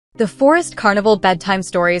The Forest Carnival Bedtime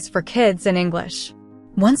Stories for Kids in English.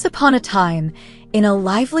 Once upon a time, in a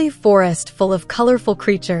lively forest full of colorful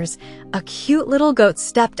creatures, a cute little goat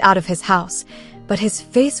stepped out of his house, but his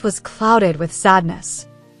face was clouded with sadness.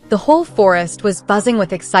 The whole forest was buzzing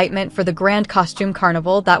with excitement for the grand costume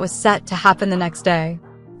carnival that was set to happen the next day.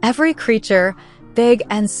 Every creature, big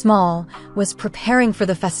and small, was preparing for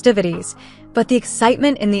the festivities, but the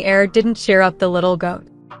excitement in the air didn't cheer up the little goat.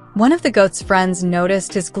 One of the goat's friends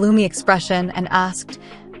noticed his gloomy expression and asked,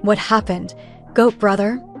 "What happened, goat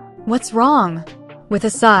brother? What's wrong?" With a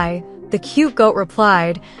sigh, the cute goat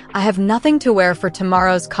replied, "I have nothing to wear for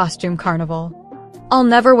tomorrow's costume carnival. I'll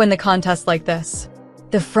never win the contest like this."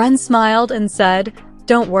 The friend smiled and said,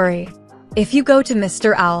 "Don't worry. If you go to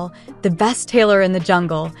Mr. Owl, the best tailor in the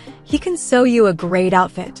jungle, he can sew you a great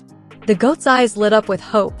outfit." The goat's eyes lit up with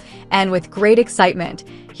hope, and with great excitement,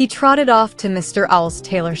 he trotted off to Mr. Owl's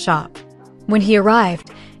tailor shop. When he arrived,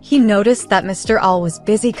 he noticed that Mr. Owl was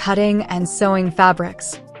busy cutting and sewing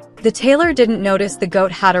fabrics. The tailor didn't notice the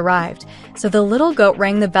goat had arrived, so the little goat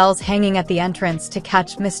rang the bells hanging at the entrance to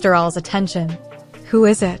catch Mr. Owl's attention. "Who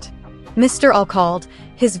is it?" Mr. Owl called,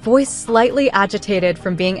 his voice slightly agitated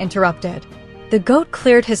from being interrupted. The goat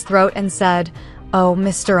cleared his throat and said, "Oh,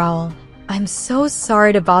 Mr. Owl, I'm so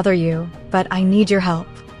sorry to bother you, but I need your help.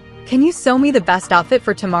 Can you sew me the best outfit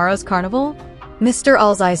for tomorrow's carnival?" Mr.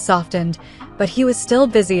 Owl's eyes softened, but he was still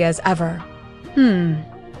busy as ever.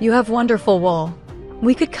 You have wonderful wool.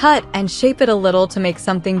 We could cut and shape it a little to make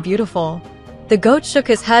something beautiful." The goat shook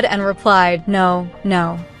his head and replied, No.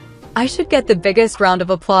 I should get the biggest round of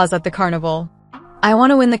applause at the carnival. I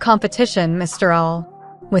want to win the competition, Mr. Owl."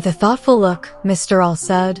 With a thoughtful look, Mr. Owl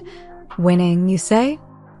said, "Winning, you say?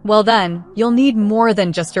 Well then, you'll need more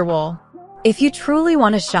than just your wool. If you truly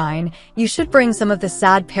want to shine, you should bring some of the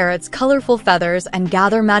sad parrot's colorful feathers and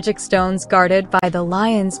gather magic stones guarded by the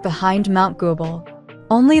lions behind Mount Geible.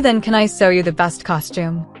 Only then can I sew you the best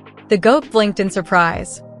costume." The goat blinked in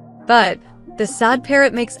surprise. "But the sad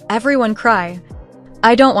parrot makes everyone cry."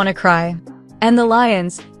 "I don't want to cry. And the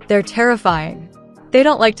lions, they're terrifying. They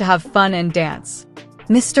don't like to have fun and dance."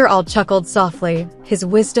 Mr. Owl chuckled softly, his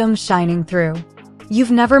wisdom shining through. "You've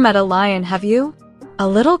never met a lion, have you? A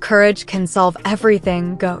little courage can solve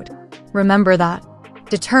everything, goat. Remember that."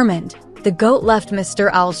 Determined, the goat left Mr.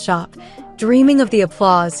 Owl's shop, dreaming of the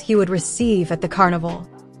applause he would receive at the carnival.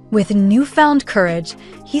 With newfound courage,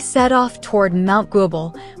 he set off toward Mount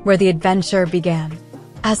Geible, where the adventure began.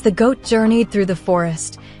 As the goat journeyed through the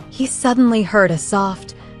forest, he suddenly heard a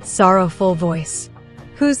soft, sorrowful voice.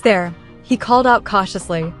 "Who's there?" he called out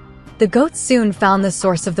cautiously. The goat soon found the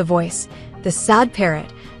source of the voice, the sad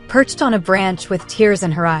parrot, perched on a branch with tears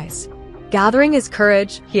in her eyes. Gathering his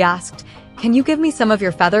courage, he asked, "Can you give me some of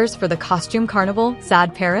your feathers for the costume carnival,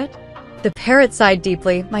 sad parrot?" The parrot sighed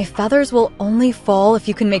deeply. "My feathers will only fall if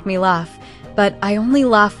you can make me laugh, but I only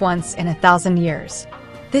laugh once in 1,000 years."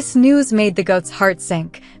 This news made the goat's heart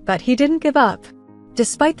sink, but he didn't give up.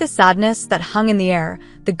 Despite the sadness that hung in the air,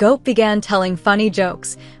 the goat began telling funny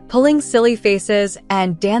jokes, pulling silly faces,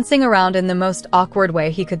 and dancing around in the most awkward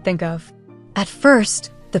way he could think of. At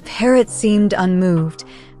first, the parrot seemed unmoved,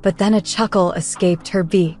 but then a chuckle escaped her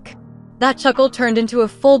beak. That chuckle turned into a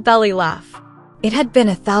full belly laugh. It had been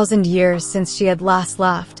 1,000 years since she had last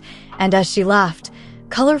laughed, and as she laughed,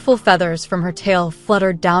 colorful feathers from her tail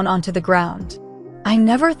fluttered down onto the ground. "I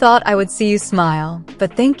never thought I would see you smile,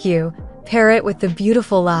 but thank you, parrot with the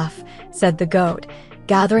beautiful laugh," said the goat,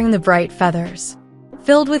 gathering the bright feathers.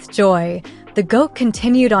 Filled with joy, the goat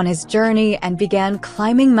continued on his journey and began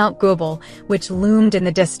climbing Mount Geible, which loomed in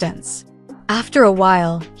the distance. After a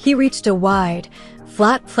while, he reached a wide,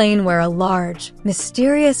 flat plain where a large,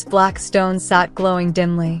 mysterious black stone sat glowing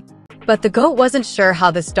dimly. But the goat wasn't sure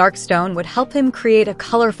how this dark stone would help him create a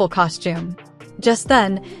colorful costume. Just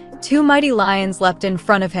then, 2 mighty lions leapt in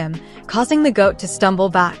front of him, causing the goat to stumble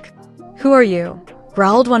back. "Who are you?"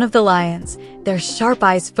 growled one of the lions, their sharp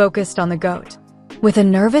eyes focused on the goat. With a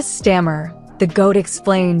nervous stammer, the goat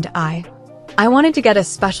explained, I wanted to get a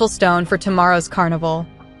special stone for tomorrow's carnival."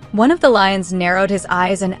 One of the lions narrowed his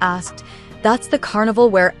eyes and asked, "That's the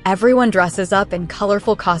carnival where everyone dresses up in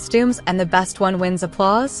colorful costumes and the best one wins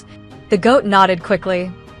applause?" The goat nodded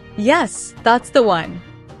quickly. "Yes, that's the one."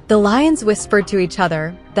 The lions whispered to each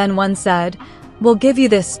other, then one said, "We'll give you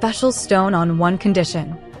this special stone on one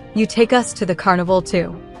condition. You take us to the carnival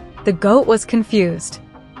too." The goat was confused.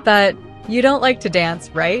 "But you don't like to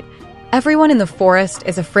dance, right? Everyone in the forest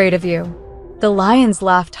is afraid of you." The lions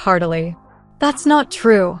laughed heartily. "That's not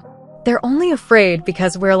true. They're only afraid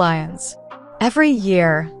because we're lions. Every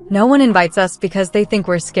year, no one invites us because they think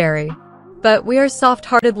we're scary. But we are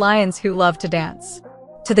soft-hearted lions who love to dance."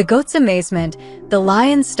 To the goat's amazement, the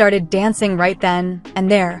lions started dancing right then and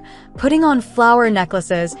there, putting on flower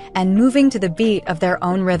necklaces and moving to the beat of their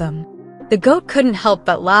own rhythm. The goat couldn't help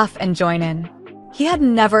but laugh and join in. He had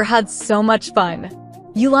never had so much fun.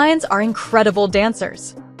 You lions are incredible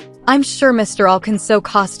dancers. I'm sure Mr. All can sew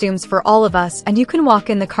costumes for all of us and you can walk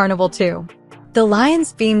in the carnival too. The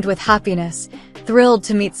lions beamed with happiness, thrilled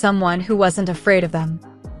to meet someone who wasn't afraid of them.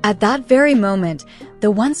 At that very moment, the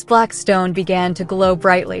once black stone began to glow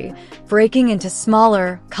brightly, breaking into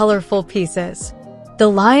smaller, colorful pieces. The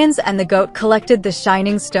lions and the goat collected the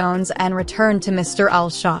shining stones and returned to Mr.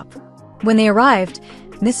 Owl's shop. When they arrived,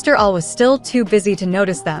 Mr. Owl was still too busy to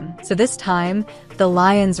notice them, so this time, the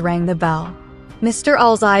lions rang the bell. Mr.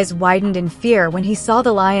 Owl's eyes widened in fear when he saw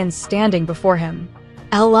the lions standing before him.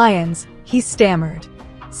 Lions, he stammered.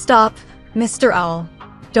 Stop, Mr. Owl.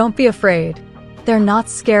 Don't be afraid. They're not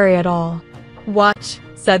scary at all. Watch,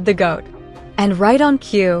 said the goat. And right on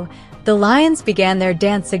cue, the lions began their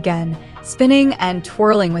dance again, spinning and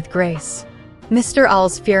twirling with grace. Mr.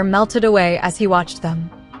 Owl's fear melted away as he watched them.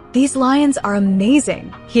 These lions are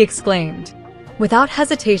amazing, he exclaimed. Without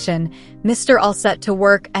hesitation, Mr. Owl set to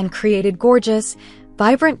work and created gorgeous,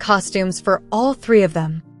 vibrant costumes for all three of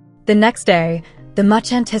them. The next day, the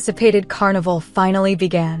much-anticipated carnival finally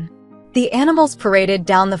began. The animals paraded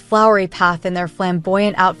down the flowery path in their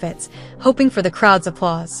flamboyant outfits, hoping for the crowd's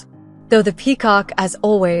applause. Though the peacock, as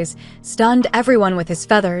always, stunned everyone with his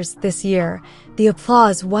feathers this year, the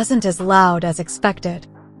applause wasn't as loud as expected.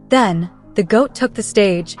 Then, the goat took the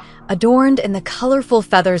stage, adorned in the colorful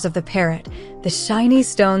feathers of the parrot, the shiny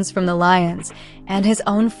stones from the lions, and his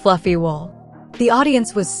own fluffy wool. The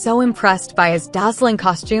audience was so impressed by his dazzling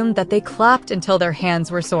costume that they clapped until their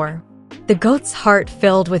hands were sore. The goat's heart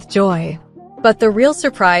filled with joy. But the real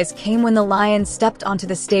surprise came when the lions stepped onto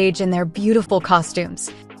the stage in their beautiful costumes.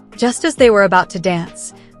 Just as they were about to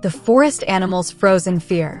dance, the forest animals froze in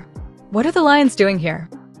fear. What are the lions doing here?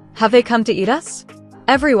 Have they come to eat us?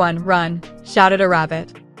 Everyone, run, shouted a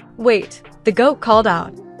rabbit. Wait, the goat called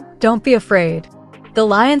out. Don't be afraid. The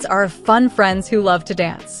lions are fun friends who love to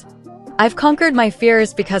dance. I've conquered my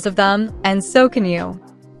fears because of them, and so can you.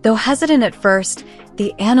 Though hesitant at first,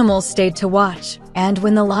 the animals stayed to watch, and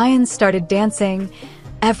when the lions started dancing,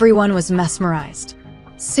 everyone was mesmerized.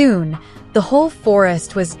 Soon, the whole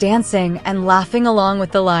forest was dancing and laughing along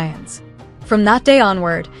with the lions. From that day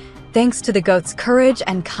onward, thanks to the goat's courage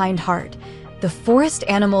and kind heart, the forest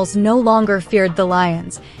animals no longer feared the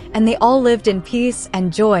lions, and they all lived in peace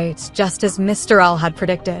and joy just as Mr. Owl had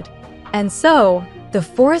predicted. And so, the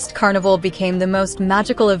Forest Carnival became the most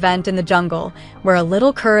magical event in the jungle, where a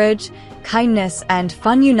little courage, kindness, and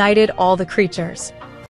fun united all the creatures.